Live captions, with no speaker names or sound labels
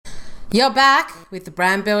You're back with the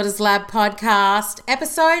Brand Builders Lab podcast,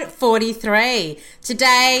 episode 43.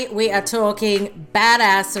 Today we are talking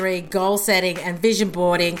badassery, goal setting and vision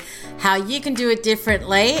boarding, how you can do it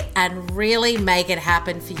differently and really make it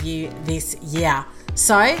happen for you this year.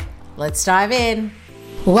 So let's dive in.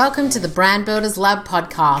 Welcome to the Brand Builders Lab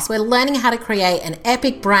podcast. We're learning how to create an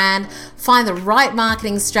epic brand, find the right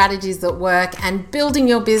marketing strategies that work, and building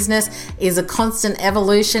your business is a constant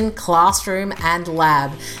evolution, classroom, and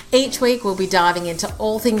lab. Each week we'll be diving into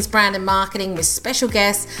all things brand and marketing with special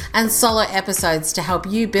guests and solo episodes to help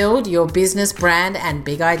you build your business, brand, and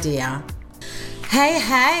big idea.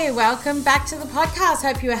 Hey, welcome back to the podcast.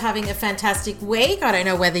 Hope you are having a fantastic week. I don't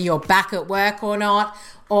know whether you're back at work or not,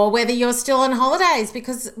 or whether you're still on holidays,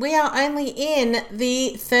 because we are only in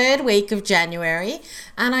the third week of January,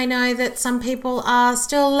 and I know that some people are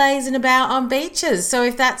still lazing about on beaches. So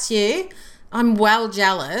if that's you, I'm well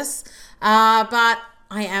jealous, but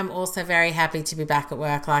I am also very happy to be back at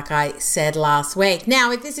work, like I said last week.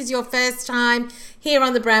 Now, if this is your first time here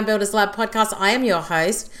on the Brand Builders Lab podcast, I am your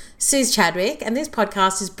host, Suze Chadwick, and this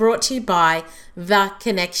podcast is brought to you by The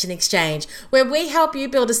Connection Exchange, where we help you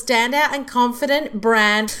build a standout and confident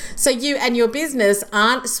brand so you and your business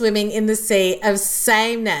aren't swimming in the sea of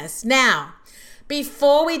sameness. Now,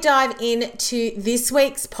 before we dive into this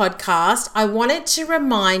week's podcast, I wanted to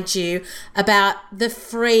remind you about the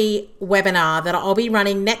free webinar that I'll be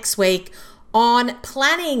running next week on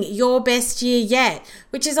planning your best year yet,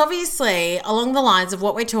 which is obviously along the lines of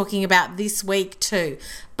what we're talking about this week too.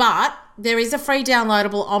 But there is a free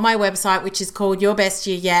downloadable on my website, which is called Your Best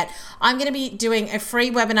Year Yet. I'm going to be doing a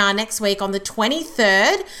free webinar next week on the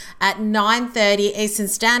 23rd at 9:30 Eastern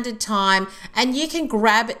Standard Time, and you can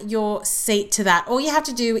grab your seat to that. All you have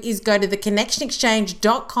to do is go to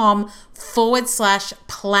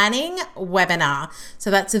theconnectionexchange.com/planning webinar.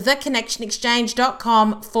 So that's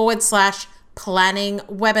theconnectionexchange.com/planning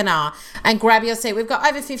webinar, and grab your seat. We've got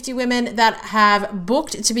over 50 women that have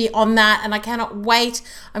booked to be on that, and I cannot wait.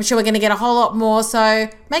 I'm sure we're going to get a whole lot more, so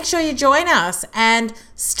make sure you join us and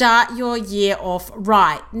start your year off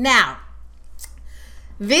right. Now,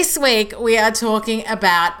 this week we are talking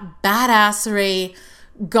about badassery,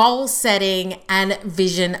 goal setting, and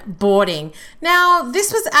vision boarding. Now,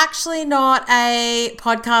 this was actually not a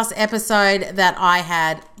podcast episode that I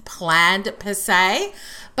had planned per se,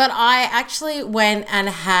 but I actually went and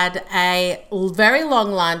had a very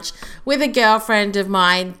long lunch with a girlfriend of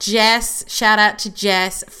mine, Jess. Shout out to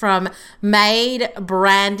Jess from Made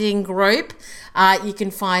Branding Group. You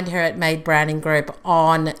can find her at Made Branding Group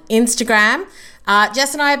on Instagram.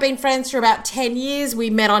 Jess and I have been friends for about 10 years. We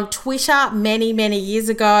met on Twitter many years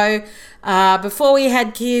ago, before we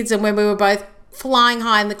had kids and when we were both flying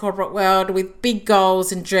high in the corporate world with big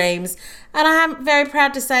goals and dreams. And I am very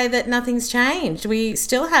proud to say that nothing's changed. We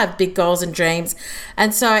still have big goals and dreams.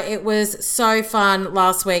 And so it was so fun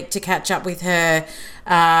last week to catch up with her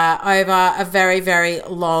over a very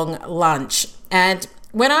long lunch. And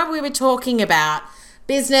when we were talking about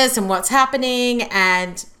business and what's happening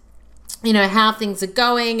and, you know, how things are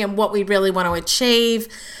going and what we really want to achieve,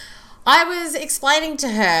 I was explaining to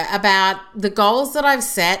her about the goals that I've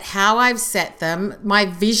set, how I've set them, my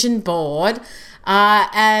vision board,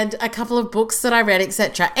 and a couple of books that I read,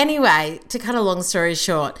 etc. Anyway, to cut a long story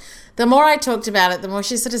short, the more I talked about it, the more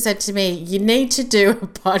she sort of said to me, you need to do a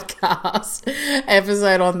podcast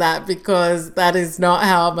episode on that, because that is not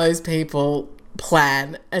how most people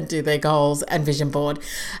plan and do their goals and vision board.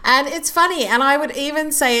 And it's funny, and I would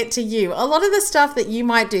even say it to you, a lot of the stuff that you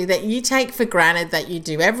might do that you take for granted that you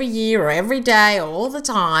do every year or every day or all the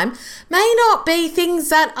time may not be things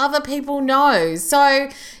that other people know. So,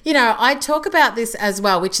 you know, I talk about this as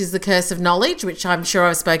well, which is the curse of knowledge, which I'm sure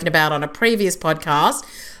I've spoken about on a previous podcast,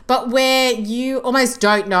 but where you almost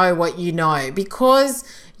don't know what you know because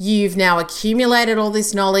you've now accumulated all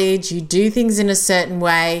this knowledge, you do things in a certain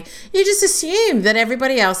way, you just assume that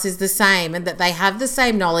everybody else is the same and that they have the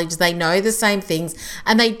same knowledge, they know the same things,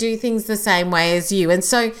 and they do things the same way as you. And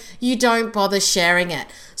so you don't bother sharing it.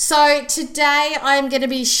 So today I'm going to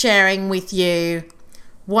be sharing with you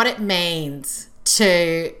what it means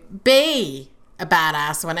to be a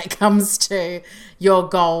badass when it comes to your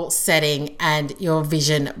goal setting and your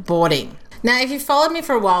vision boarding. Now, if you've followed me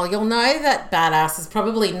for a while, you'll know that badass is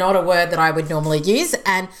probably not a word that I would normally use.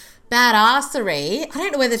 And badassery, I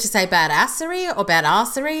don't know whether to say badassery or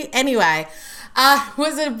badassery. Anyway,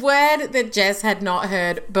 was a word that Jess had not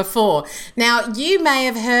heard before. Now, you may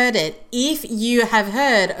have heard it if you have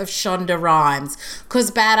heard of Shonda Rhimes,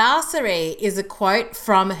 because badassery is a quote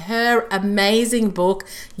from her amazing book,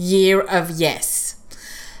 Year of Yes.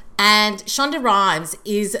 And Shonda Rhimes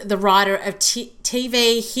is the writer of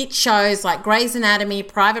TV hit shows like Grey's Anatomy,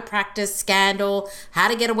 Private Practice, Scandal, How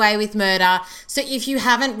to Get Away with Murder. So if you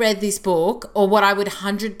haven't read this book, or what I would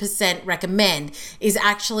 100% recommend is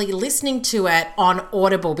actually listening to it on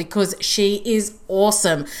Audible, because she is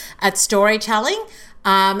awesome at storytelling.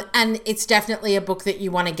 And it's definitely a book that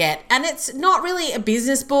you want to get. And it's not really a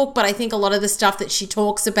business book, but I think a lot of the stuff that she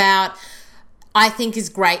talks about, I think, is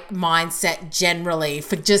great mindset generally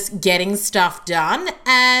for just getting stuff done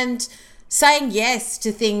and saying yes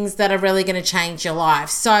to things that are really going to change your life.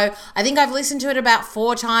 So I think I've listened to it about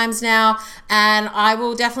 4 times now, and I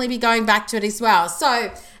will definitely be going back to it as well.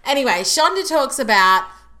 So anyway, Shonda talks about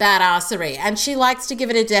badassery, and she likes to give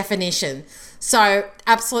it a definition. So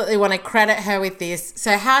absolutely want to credit her with this.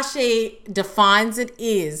 So how she defines it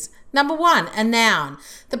is: number 1, a noun.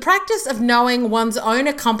 The practice of knowing one's own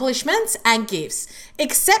accomplishments and gifts,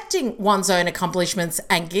 accepting one's own accomplishments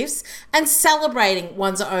and gifts, and celebrating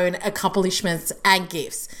one's own accomplishments and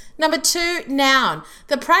gifts. Number 2, noun.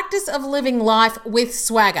 The practice of living life with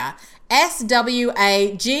swagger. SWAGGER,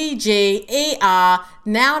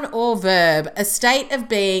 noun or verb, a state of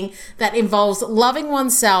being that involves loving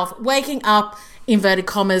oneself, waking up, inverted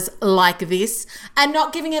commas, like this, and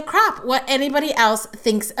not giving a crap what anybody else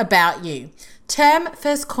thinks about you. Term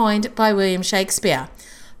first coined by William Shakespeare.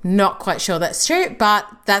 Not quite sure that's true, but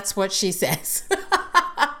that's what she says.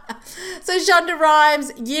 So Shonda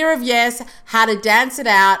Rhimes, Year of Yes, how to dance it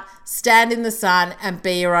out, stand in the sun, and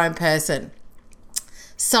be your own person.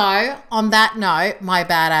 So on that note, my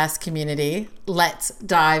badass community, let's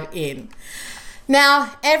dive in.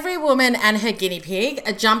 Now, every woman and her guinea pig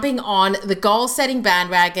are jumping on the goal-setting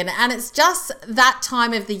bandwagon, and it's just that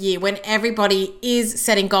time of the year when everybody is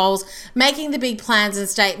setting goals, making the big plans and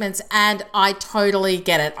statements, and I totally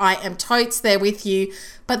get it. I am totes there with you,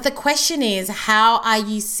 but the question is, how are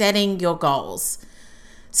you setting your goals?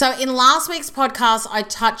 So in last week's podcast, I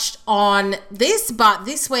touched on this, but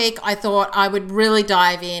this week I thought I would really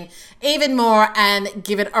dive in even more and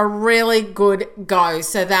give it a really good go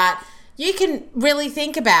so that you can really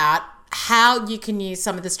think about how you can use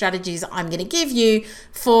some of the strategies I'm going to give you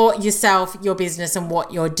for yourself, your business, and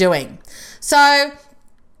what you're doing. So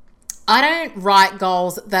I don't write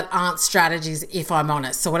goals that aren't strategies, if I'm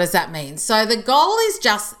honest. So what does that mean? So the goal is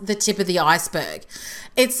just the tip of the iceberg.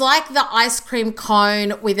 It's like the ice cream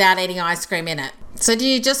cone without any ice cream in it. So do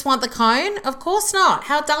you just want the cone? Of course not.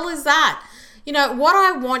 How dull is that? You know, what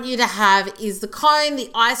I want you to have is the cone,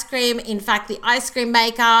 the ice cream, in fact, the ice cream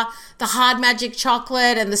maker, the hard magic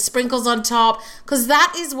chocolate and the sprinkles on top, because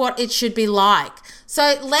that is what it should be like.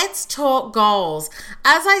 So let's talk goals.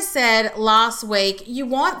 As I said last week, you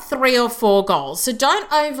want 3 or 4 goals. So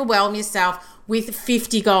don't overwhelm yourself with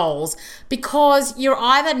 50 goals, because you're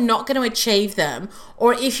either not going to achieve them,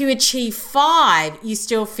 or if you achieve 5, you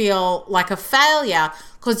still feel like a failure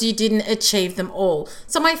because you didn't achieve them all.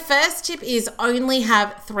 So my first tip is only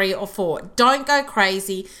have 3 or 4. Don't go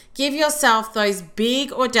crazy. Give yourself those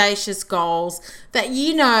big, audacious goals that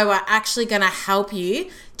you know are actually going to help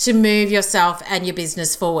you to move yourself and your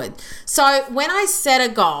business forward. So when I set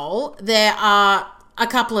a goal, there are a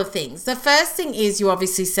couple of things. The first thing is you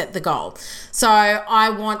obviously set the goal. So I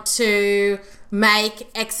want to make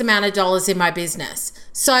X amount of dollars in my business.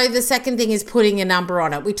 So the second thing is putting a number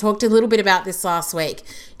on it. We talked a little bit about this last week.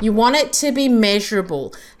 You want it to be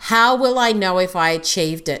measurable. How will I know if I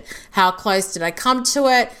achieved it? How close did I come to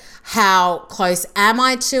it? How close am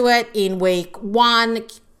I to it in week 1,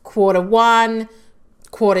 quarter 1,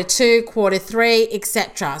 quarter 2, quarter 3,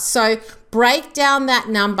 etc. So break down that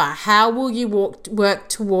number. How will you work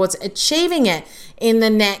towards achieving it in the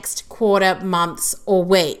next quarter, months, or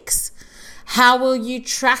weeks? How will you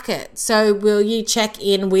track it? So will you check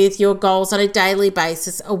in with your goals on a daily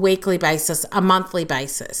basis, a weekly basis, a monthly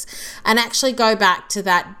basis, and actually go back to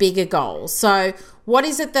that bigger goal? So what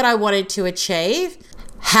is it that I wanted to achieve?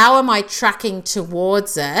 How am I tracking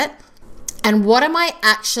towards it? And what am I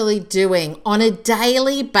actually doing on a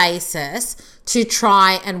daily basis to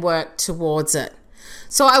try and work towards it?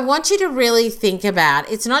 So I want you to really think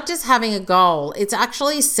about, it's not just having a goal, it's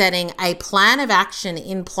actually setting a plan of action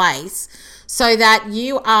in place so that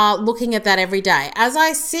you are looking at that every day. As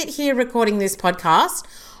I sit here recording this podcast,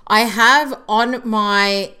 I have on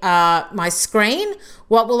my my screen,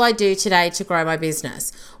 what will I do today to grow my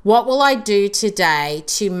business? What will I do today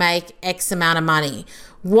to make X amount of money?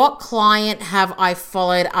 What client have I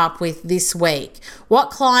followed up with this week? What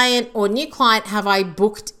client or new client have I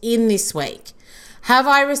booked in this week? Have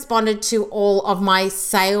I responded to all of my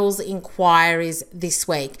sales inquiries this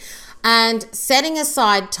week? And setting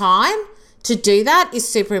aside time to do that is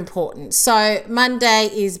super important. So Monday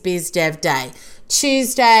is Biz Dev Day.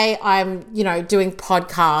 Tuesday, I'm, doing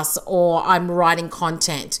podcasts or I'm writing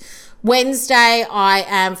content. Wednesday, I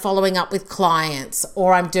am following up with clients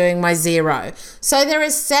or I'm doing my zero. So there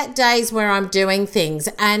is set days where I'm doing things,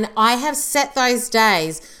 and I have set those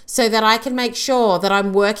days so that I can make sure that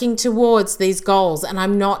I'm working towards these goals and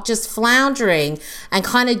I'm not just floundering and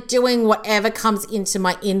kind of doing whatever comes into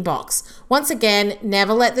my inbox. Once again,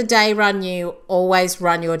 never let the day run you, always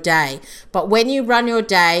run your day. But when you run your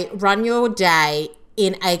day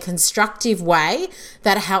in a constructive way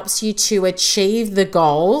that helps you to achieve the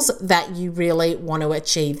goals that you really want to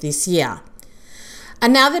achieve this year.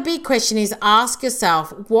 Another big question is, ask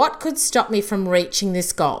yourself, what could stop me from reaching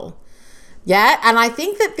this goal? Yeah, and I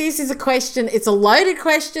think that this is a question, it's a loaded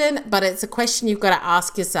question, but it's a question you've got to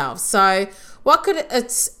ask yourself. So what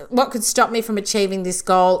could stop me from achieving this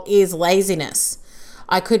goal is laziness.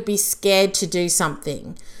 I could be scared to do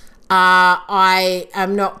something. I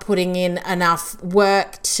am not putting in enough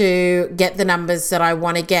work to get the numbers that I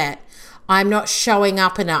want to get. I'm not showing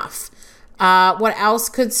up enough. What else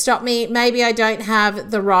could stop me? Maybe I don't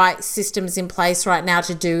have the right systems in place right now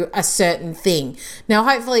to do a certain thing. Now,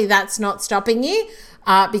 hopefully that's not stopping you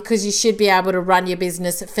because you should be able to run your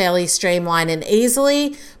business fairly streamlined and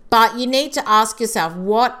easily. But you need to ask yourself,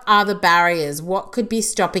 what are the barriers? What could be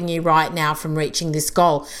stopping you right now from reaching this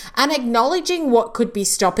goal? And acknowledging what could be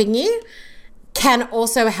stopping you can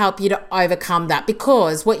also help you to overcome that,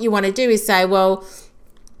 because what you want to do is say, well,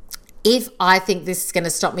 if I think this is going to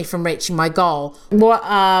stop me from reaching my goal, what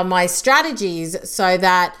are my strategies so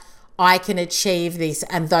that I can achieve this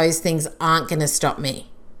and those things aren't going to stop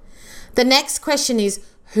me? The next question is,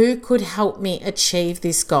 who could help me achieve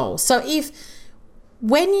this goal? So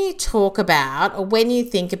when you talk about or when you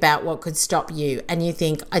think about what could stop you and you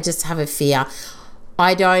think, I just have a fear,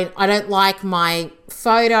 I don't like my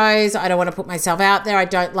photos, I don't want to put myself out there, I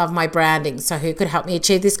don't love my branding, so who could help me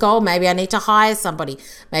achieve this goal? Maybe I need to hire somebody,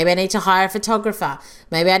 maybe I need to hire a photographer,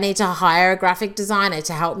 maybe I need to hire a graphic designer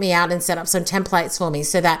to help me out and set up some templates for me,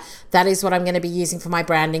 so that is what I'm going to be using for my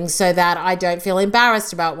branding, so that I don't feel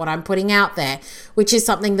embarrassed about what I'm putting out there, which is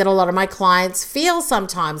something that a lot of my clients feel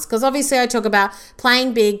sometimes, because obviously I talk about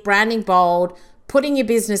playing big, branding bold, putting your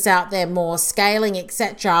business out there more, scaling,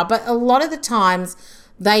 etc. But a lot of the times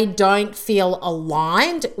they don't feel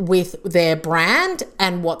aligned with their brand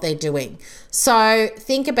and what they're doing. So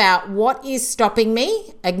think about, what is stopping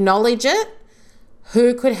me? Acknowledge it.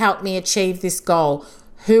 Who could help me achieve this goal?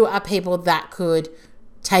 Who are people that could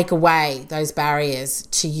take away those barriers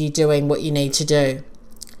to you doing what you need to do?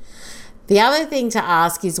 The other thing to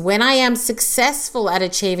ask is, when I am successful at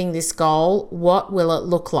achieving this goal, what will it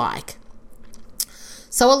look like?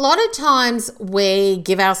 So a lot of times we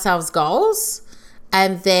give ourselves goals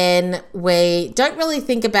and then we don't really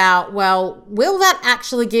think about, well, will that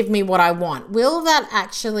actually give me what I want? Will that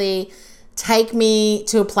actually take me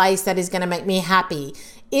to a place that is going to make me happy?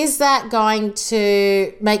 Is that going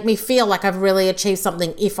to make me feel like I've really achieved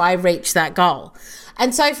something if I reach that goal?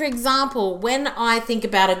 And so, for example, when I think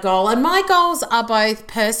about a goal, and my goals are both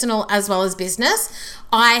personal as well as business,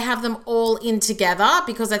 I have them all in together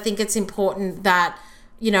because I think it's important that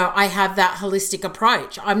I have that holistic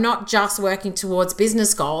approach. I'm not just working towards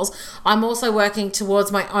business goals. I'm also working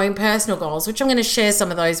towards my own personal goals, which I'm going to share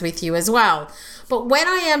some of those with you as well. But when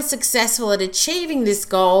I am successful at achieving this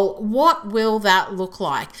goal, what will that look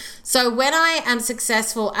like? So when I am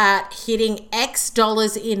successful at hitting X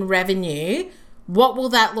dollars in revenue, what will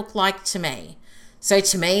that look like to me? So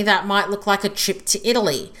to me, that might look like a trip to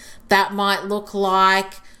Italy. That might look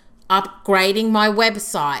like upgrading my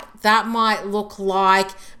website. That might look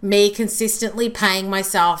like me consistently paying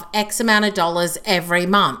myself X amount of dollars every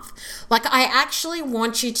month. Like, I actually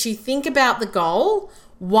want you to think about the goal,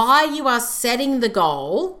 why you are setting the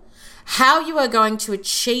goal, how you are going to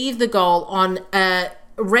achieve the goal on a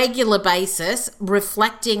regular basis,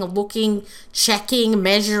 reflecting, looking, checking,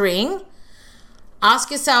 measuring. Ask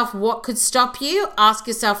yourself what could stop you. Ask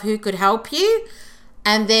yourself who could help you.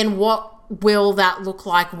 And then what will that look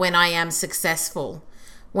like when I am successful?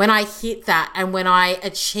 When I hit that and when I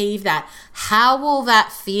achieve that, how will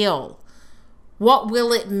that feel? What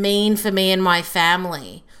will it mean for me and my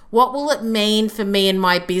family? What will it mean for me and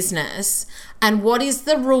my business? And what is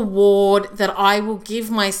the reward that I will give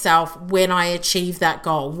myself when I achieve that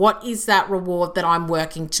goal? What is that reward that I'm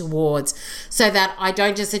working towards, so that I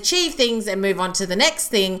don't just achieve things and move on to the next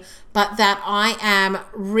thing, but that I am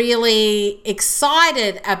really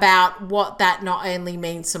excited about what that not only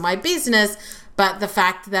means for my business, but the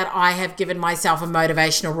fact that I have given myself a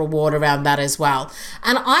motivational reward around that as well.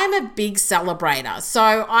 And I'm a big celebrator.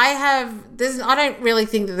 So I don't really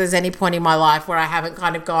think that there's any point in my life where I haven't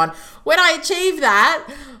kind of gone, when I achieve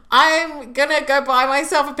that, I'm going to go buy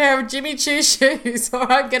myself a pair of Jimmy Choo shoes,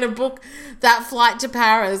 or I'm going to book that flight to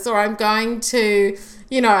Paris, or I'm going to,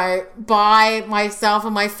 buy myself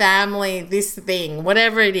and my family this thing,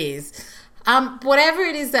 whatever it is. Whatever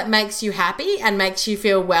it is that makes you happy and makes you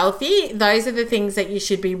feel wealthy, those are the things that you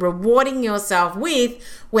should be rewarding yourself with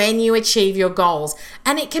when you achieve your goals.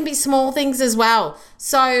 And it can be small things as well.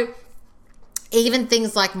 So even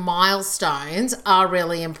things like milestones are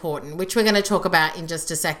really important, which we're going to talk about in just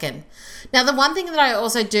a second. Now, the one thing that I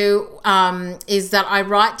also do is that I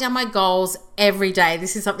write down my goals every day.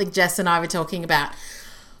 This is something Jess and I were talking about.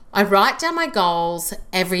 I write down my goals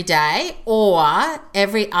every day or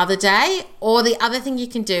every other day. Or the other thing you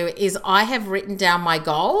can do is I have written down my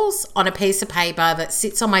goals on a piece of paper that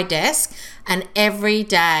sits on my desk, and every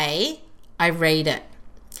day I read it.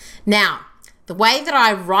 Now, the way that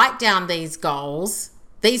I write down these goals,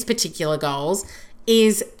 these particular goals,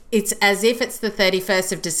 is it's as if it's the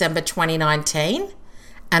 31st of December 2019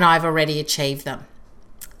 and I've already achieved them.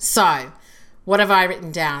 So, what have I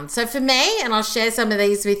written down? So for me, and I'll share some of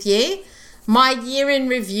these with you, my year in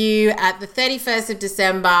review at the 31st of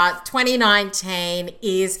December 2019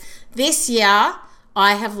 is this year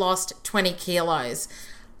I have lost 20 kilos.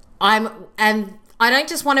 And I don't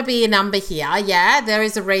just want to be a number here. Yeah, there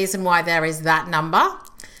is a reason why there is that number.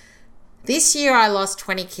 This year I lost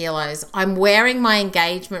 20 kilos. I'm wearing my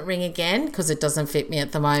engagement ring again because it doesn't fit me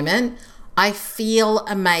at the moment. I feel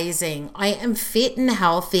amazing. I am fit and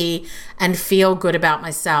healthy and feel good about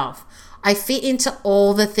myself. I fit into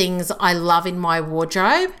all the things I love in my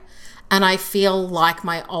wardrobe, and I feel like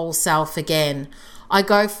my old self again. I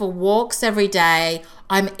go for walks every day.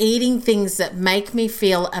 I'm eating things that make me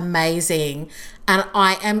feel amazing. And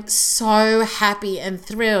I am so happy and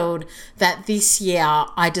thrilled that this year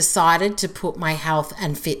I decided to put my health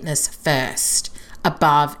and fitness first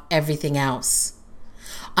above everything else.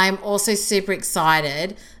 I'm also super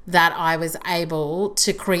excited that I was able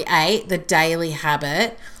to create the daily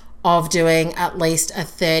habit of doing at least a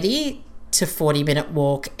 30 to 40-minute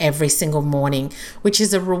walk every single morning, which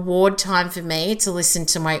is a reward time for me to listen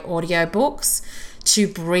to my audiobooks, to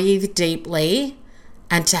breathe deeply,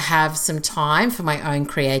 and to have some time for my own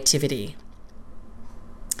creativity.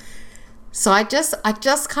 So I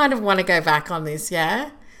just kind of want to go back on this,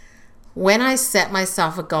 yeah? When I set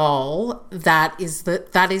myself a goal, that is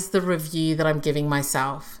the review that I'm giving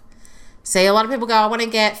myself. See, a lot of people go, I want to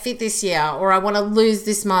get fit this year, or I want to lose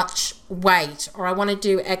this much weight, or I want to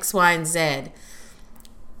do X, Y, and Z.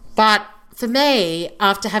 But for me,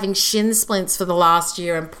 after having shin splints for the last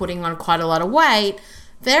year and putting on quite a lot of weight,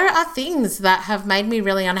 there are things that have made me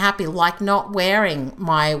really unhappy, like not wearing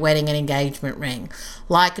my wedding and engagement ring,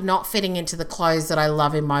 like not fitting into the clothes that I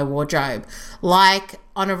love in my wardrobe, like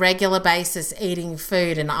on a regular basis eating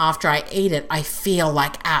food, and after I eat it, I feel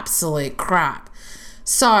like absolute crap.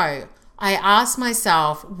 So I asked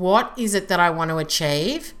myself, what is it that I want to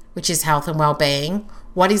achieve, which is health and well-being?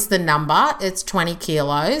 What is the number? It's 20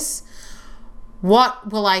 kilos.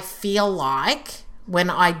 What will I feel like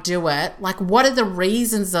when I do it? Like, what are the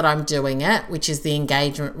reasons that I'm doing it, which is the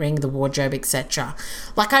engagement ring, the wardrobe, etc.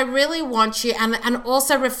 Like, I really want you, and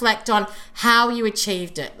also reflect on how you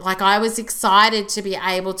achieved it. Like, I was excited to be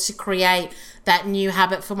able to create that new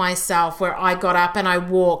habit for myself where I got up and I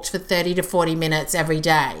walked for 30 to 40 minutes every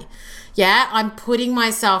day. Yeah, I'm putting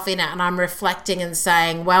myself in it, and I'm reflecting and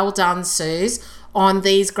saying, well done, Suze, on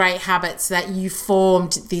these great habits that you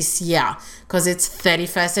formed this year, because it's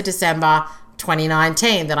 31st of December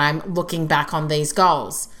 2019 that I'm looking back on these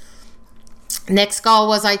goals. Next goal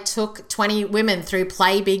was I took 20 women through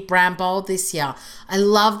Play Big Brand Bold this year. I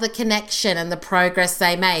love the connection and the progress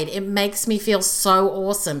they made. It makes me feel so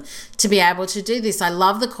awesome to be able to do this. I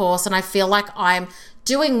love the course, and I feel like I'm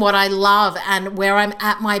doing what I love and where I'm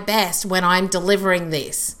at my best when I'm delivering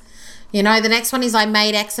this. You know, the next one is I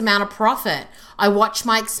made X amount of profit. I watched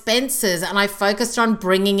my expenses and I focused on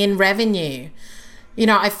bringing in revenue. You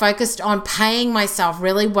know, I focused on paying myself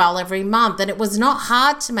really well every month, and it was not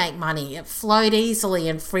hard to make money. It flowed easily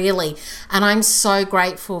and freely, and I'm so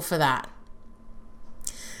grateful for that.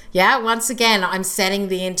 Yeah, once again, I'm setting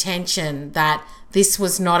the intention that this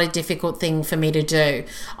was not a difficult thing for me to do.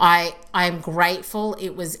 I'm grateful.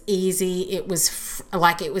 It was easy. It was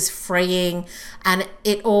it was freeing, and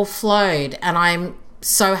it all flowed, and I'm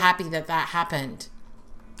so happy that that happened.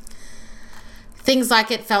 Things like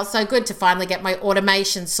it felt so good to finally get my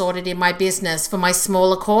automation sorted in my business for my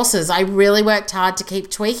smaller courses. I really worked hard to keep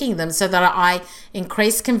tweaking them so that I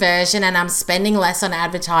increase conversion and I'm spending less on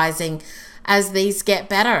advertising as these get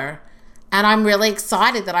better. And I'm really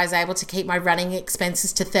excited that I was able to keep my running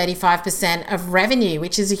expenses to 35% of revenue,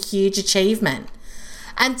 which is a huge achievement.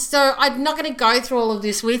 And so I'm not going to go through all of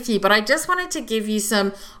this with you, but I just wanted to give you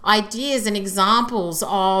some ideas and examples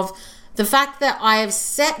of the fact that I have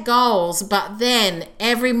set goals, but then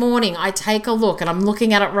every morning I take a look, and I'm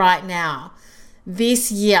looking at it right now.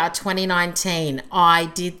 This year, 2019, I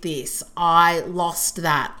did this. I lost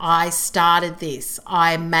that. I started this.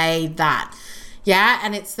 I made that. Yeah,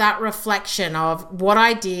 and it's that reflection of what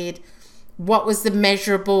I did, what was the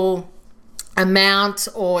measurable amount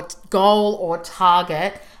or goal or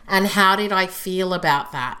target, and how did I feel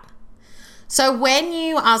about that? So when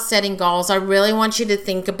you are setting goals, I really want you to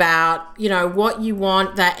think about, what you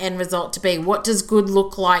want that end result to be. What does good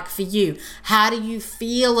look like for you? How do you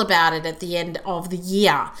feel about it at the end of the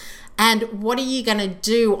year? And what are you going to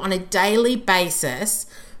do on a daily basis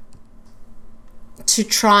to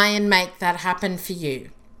try and make that happen for you?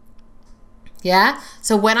 Yeah.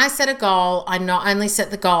 So when I set a goal, I not only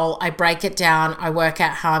set the goal, I break it down, I work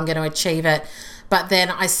out how I'm going to achieve it, but then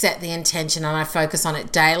I set the intention and I focus on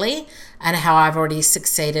it daily and how I've already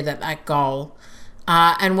succeeded at that goal.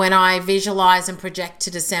 And when I visualize and project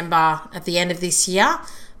to December at the end of this year,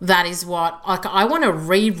 that is what I want to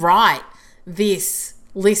rewrite this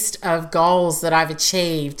list of goals that I've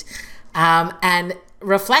achieved and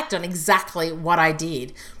reflect on exactly what I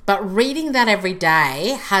did. But reading that every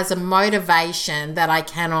day has a motivation that I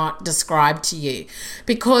cannot describe to you.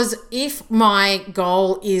 Because if my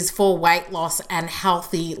goal is for weight loss and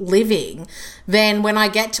healthy living, then when I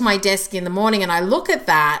get to my desk in the morning and I look at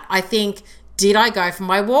that, I think, did I go for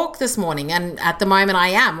my walk this morning? And at the moment I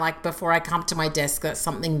am, like before I come to my desk, that's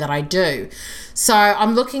something that I do. So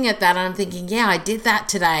I'm looking at that and I'm thinking, yeah, I did that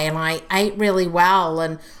today and I ate really well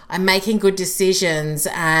and I'm making good decisions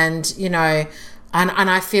and, and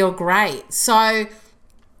I feel great. So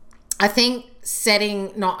I think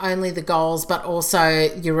setting not only the goals, but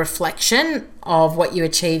also your reflection of what you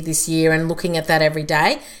achieved this year and looking at that every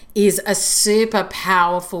day is a super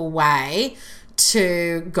powerful way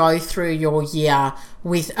to go through your year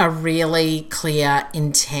with a really clear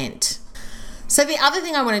intent. So the other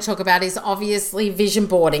thing I want to talk about is obviously vision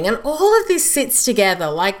boarding, and all of this sits together,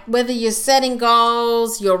 like whether you're setting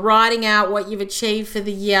goals, you're writing out what you've achieved for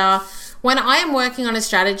the year. When I am working on a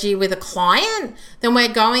strategy with a client, then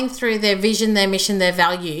we're going through their vision, their mission, their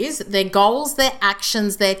values, their goals, their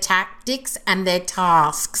actions, their tactics, and their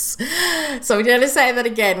tasks. So we're going to say that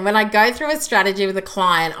again. When I go through a strategy with a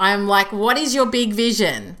client, I'm like, what is your big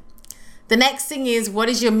vision? The next thing is, what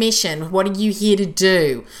is your mission? What are you here to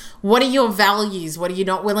do? What are your values? What are you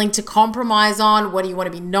not willing to compromise on? What do you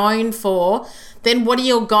want to be known for? Then what are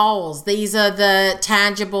your goals? These are the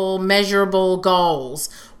tangible, measurable goals.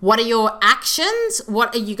 What are your actions?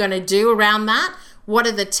 What are you going to do around that? What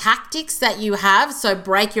are the tactics that you have? So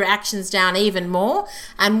break your actions down even more.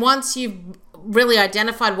 And once you've really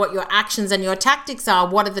identified what your actions and your tactics are,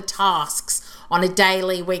 what are the tasks on a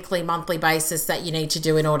daily, weekly, monthly basis that you need to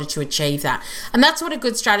do in order to achieve that? And that's what a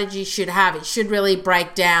good strategy should have. It should really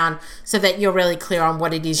break down so that you're really clear on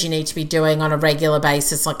what it is you need to be doing on a regular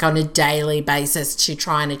basis, like on a daily basis, to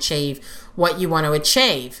try and achieve what you want to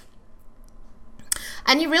achieve.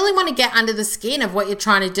 And you really want to get under the skin of what you're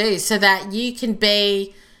trying to do so that you can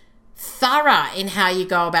be thorough in how you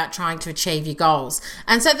go about trying to achieve your goals.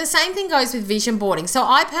 And so the same thing goes with vision boarding. So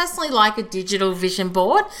I personally like a digital vision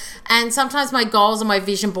board, and sometimes my goals and my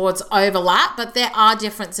vision boards overlap, but there are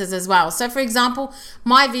differences as well. So for example,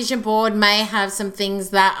 my vision board may have some things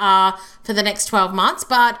that are for the next 12 months,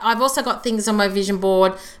 but I've also got things on my vision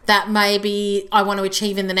board that maybe I want to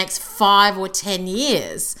achieve in the next 5 or 10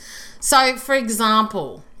 years. So for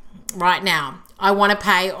example, right now, I want to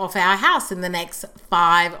pay off our house in the next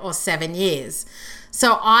 5 or 7 years.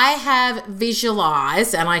 So I have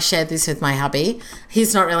visualized, and I shared this with my hubby.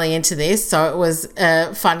 He's not really into this, so it was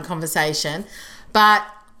a fun conversation. But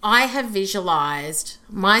I have visualized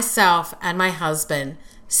myself and my husband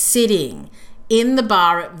sitting in the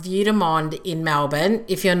bar at Vue de Monde in Melbourne.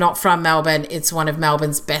 If you're not from Melbourne, it's one of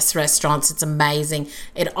Melbourne's best restaurants. It's amazing.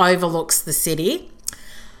 It overlooks the city.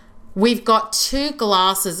 We've got 2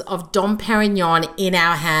 glasses of Dom Perignon in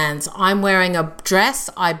our hands. I'm wearing a dress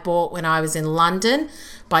I bought when I was in London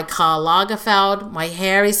by Karl Lagerfeld. My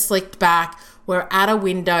hair is slicked back. We're at a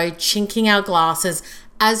window chinking our glasses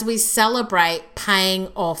as we celebrate paying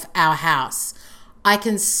off our house. I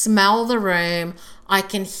can smell the room. I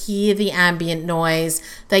can hear the ambient noise.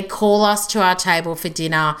 They call us to our table for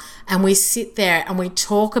dinner and we sit there and we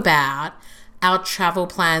talk about our travel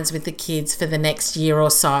plans with the kids for the next year or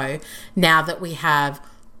so, now that we have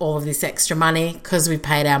all of this extra money because we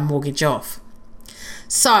paid our mortgage off.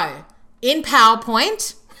 So in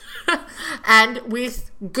PowerPoint and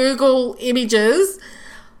with Google Images,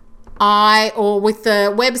 or with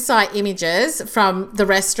the website images from the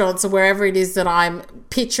restaurants or wherever it is that I'm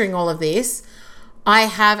picturing all of this, I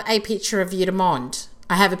have a picture of Vue de Monde.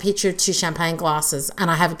 I have a picture of 2 champagne glasses,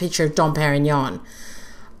 and I have a picture of Dom Perignon.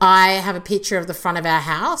 I have a picture of the front of our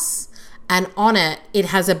house, and on it, it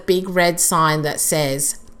has a big red sign that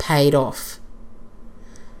says paid off.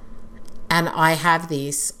 And I have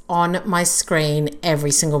this on my screen every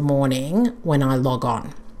single morning when I log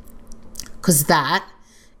on, because that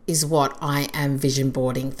is what I am vision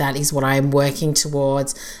boarding. That is what I am working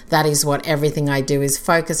towards. That is what everything I do is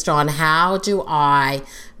focused on. How do I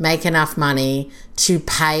make enough money to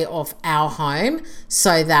pay off our home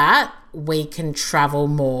so that we can travel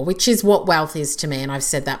more, which is what wealth is to me, and I've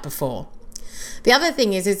said that before. The other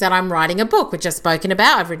thing is that I'm writing a book, which I've spoken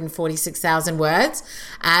about. I've written 46,000 words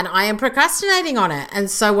and I am procrastinating on it. And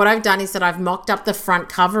so what I've done is that I've mocked up the front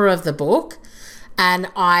cover of the book and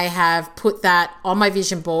I have put that on my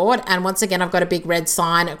vision board. And once again, I've got a big red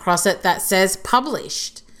sign across it that says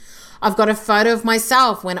published. I've got a photo of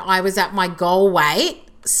myself when I was at my goal weight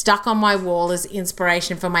stuck on my wall as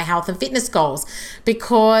inspiration for my health and fitness goals,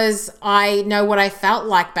 because I know what I felt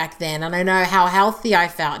like back then and I know how healthy I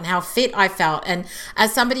felt and how fit I felt. And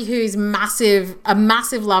as somebody who's a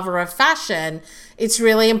massive lover of fashion, it's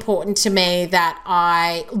really important to me that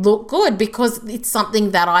I look good because it's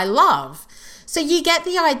something that I love. So you get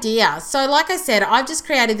the idea. So like I said, I've just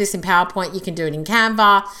created this in PowerPoint. You can do it in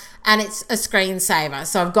Canva, and it's a screensaver.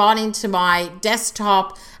 So I've gone into my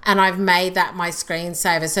desktop and I've made that my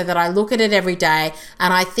screensaver so that I look at it every day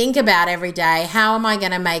and I think about every day, how am I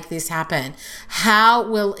going to make this happen? How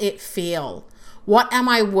will it feel? What am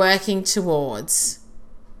I working towards?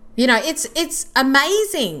 You know, it's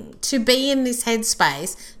amazing to be in this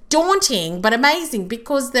headspace, daunting, but amazing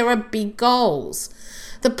because there are big goals.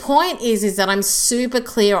 The point is that I'm super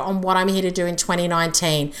clear on what I'm here to do in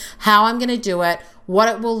 2019, how I'm going to do it, what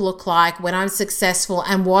it will look like when I'm successful,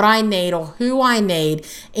 and what I need or who I need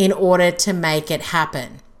in order to make it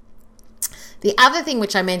happen. The other thing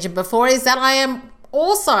which I mentioned before is that I am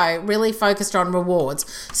also really focused on rewards.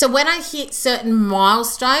 So when I hit certain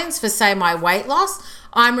milestones for, say, my weight loss,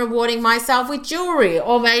 I'm rewarding myself with jewelry,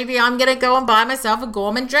 or maybe I'm going to go and buy myself a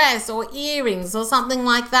Gorman dress or earrings or something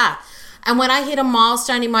like that. And when I hit a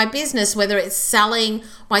milestone in my business, whether it's selling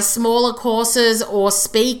my smaller courses or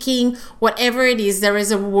speaking, whatever it is, there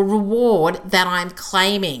is a reward that I'm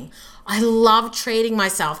claiming. I love treating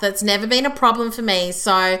myself. That's never been a problem for me.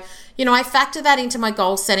 So, you know, I factor that into my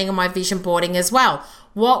goal setting and my vision boarding as well.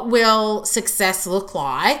 What will success look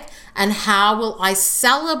like and how will I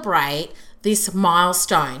celebrate this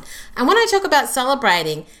milestone? And when I talk about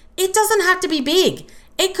celebrating, it doesn't have to be big.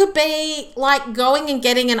 It could be like going and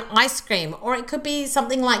getting an ice cream, or it could be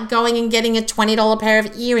something like going and getting a $20 pair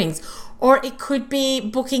of earrings, or it could be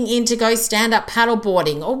booking in to go stand up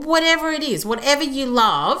paddleboarding, or whatever it is, whatever you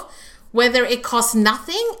love, whether it costs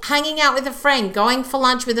nothing, hanging out with a friend, going for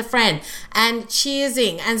lunch with a friend and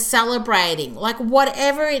cheersing and celebrating, like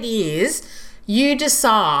whatever it is, you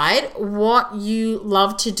decide what you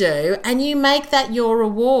love to do and you make that your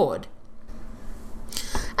reward.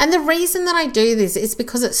 And the reason that I do this is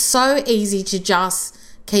because it's so easy to just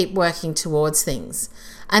keep working towards things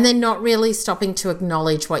and then not really stopping to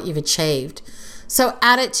acknowledge what you've achieved. So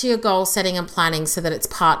add it to your goal setting and planning so that it's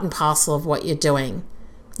part and parcel of what you're doing.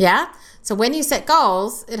 Yeah? So when you set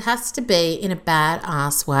goals, it has to be in a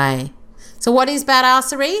badass way. So what is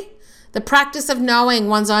badassery? The practice of knowing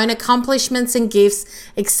one's own accomplishments and gifts,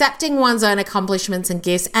 accepting one's own accomplishments and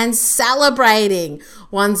gifts, and celebrating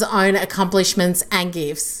one's own accomplishments and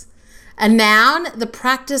gifts. A noun, the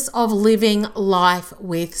practice of living life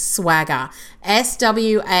with swagger.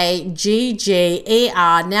 SWAGGER,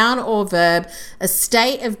 noun or verb, a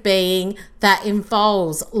state of being that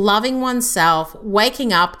involves loving oneself,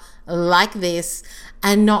 waking up like this,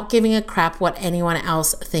 and not giving a crap what anyone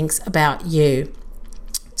else thinks about you.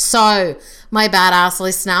 So, my badass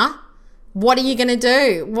listener, what are you going to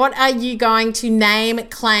do? What are you going to name,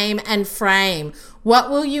 claim, and frame? What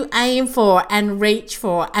will you aim for and reach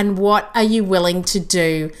for? And what are you willing to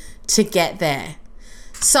do to get there?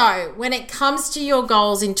 So, when it comes to your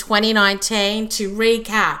goals in 2019, to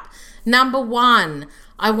recap, number 1,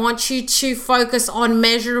 I want you to focus on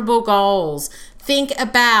measurable goals. Think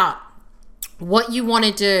about what you want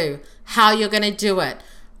to do. how you're going to do it.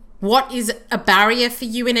 What is a barrier for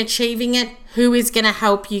you in achieving it? Who is going to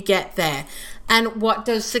help you get there? And what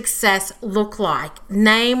does success look like?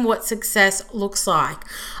 Name what success looks like.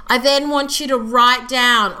 I then want you to write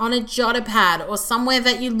down on a jotter pad or somewhere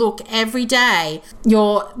that you look every day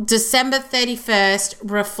your December 31st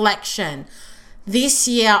reflection. This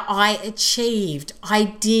year I achieved, I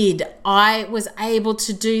did, I was able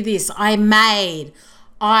to do this, I made,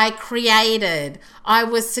 I created, I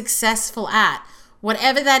was successful at.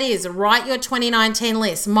 Whatever that is, write your 2019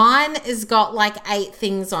 list. Mine has got like 8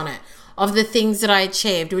 things on it of the things that I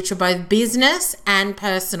achieved, which are both business and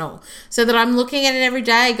personal. So that I'm looking at it every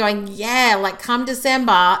day going, yeah, like come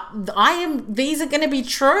December, these are going to be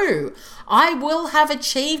true. I will have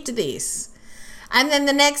achieved this. And then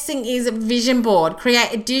the next thing is a vision board.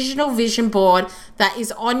 Create a digital vision board that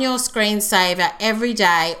is on your screensaver every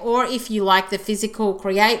day. Or if you like the physical,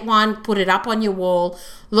 create one, put it up on your wall,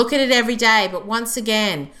 look at it every day. But once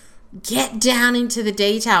again, get down into the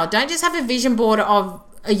detail. Don't just have a vision board of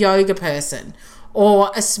a yoga person or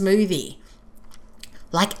a smoothie.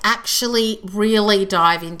 Like actually really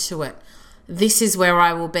dive into it. This is where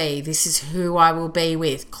I will be. This is who I will be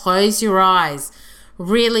with. Close your eyes.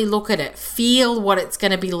 Really look at it. Feel what it's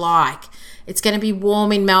going to be like. It's going to be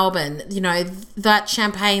warm in Melbourne. You know, that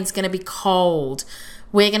champagne's going to be cold.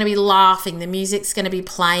 We're going to be laughing. The music's going to be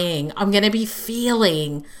playing. I'm going to be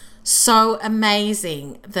feeling so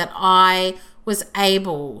amazing that I was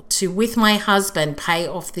able to, with my husband, pay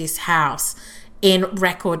off this house in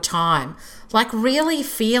record time. Like really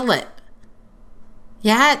feel it.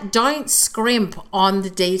 Yeah, don't scrimp on the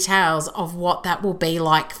details of what that will be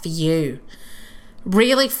like for you.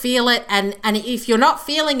 Really feel it, and if you're not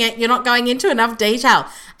feeling it, you're not going into enough detail.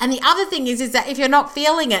 And the other thing is that if you're not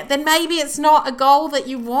feeling it, then maybe it's not a goal that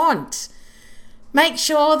you want. Make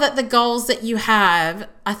sure that the goals that you have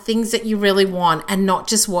are things that you really want and not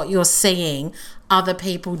just what you're seeing other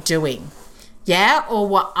people doing. Yeah, or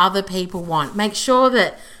what other people want. Make sure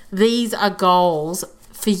that these are goals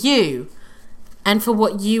for you and for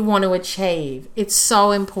what you want to achieve. It's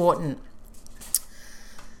so important.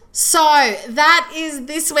 So that is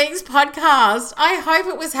this week's podcast. I hope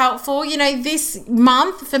it was helpful. You know, this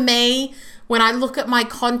month for me, when I look at my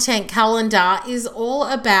content calendar, is all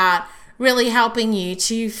about really helping you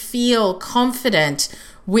to feel confident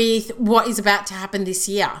with what is about to happen this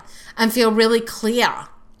year and feel really clear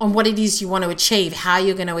on what it is you want to achieve, how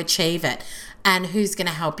you're going to achieve it, and who's going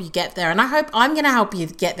to help you get there. And I hope I'm going to help you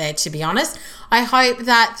get there, to be honest. I hope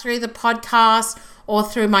that through the podcast or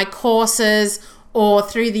through my courses or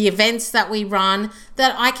through the events that we run,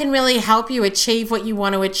 that I can really help you achieve what you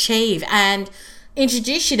want to achieve and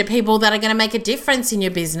introduce you to people that are going to make a difference in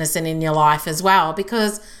your business and in your life as well.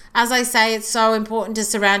 Because as I say, it's so important to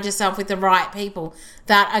surround yourself with the right people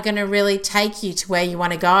that are going to really take you to where you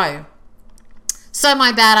want to go. So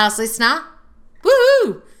my badass listener,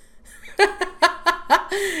 woohoo!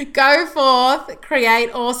 Go forth,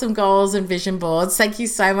 create awesome goals and vision boards. Thank you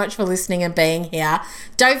so much for listening and being here.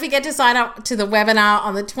 Don't forget to sign up to the webinar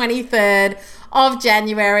on the 23rd of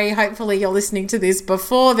January. Hopefully you're listening to this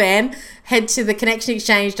before then. Head to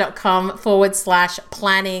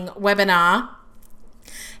theconnectionexchange.com/planning webinar.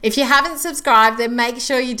 If you haven't subscribed, then make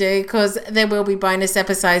sure you do, because there will be bonus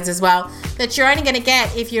episodes as well that you're only going to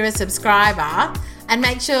get if you're a subscriber. And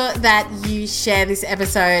make sure that you share this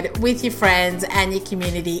episode with your friends and your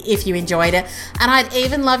community if you enjoyed it. And I'd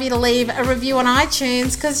even love you to leave a review on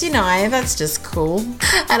iTunes, because, you know, that's just cool.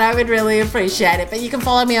 And I would really appreciate it. But you can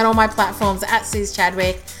follow me on all my platforms at Suze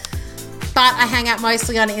Chadwick. But I hang out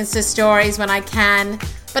mostly on Insta stories when I can.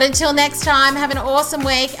 But until next time, have an awesome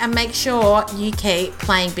week and make sure you keep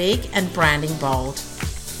playing big and branding bold.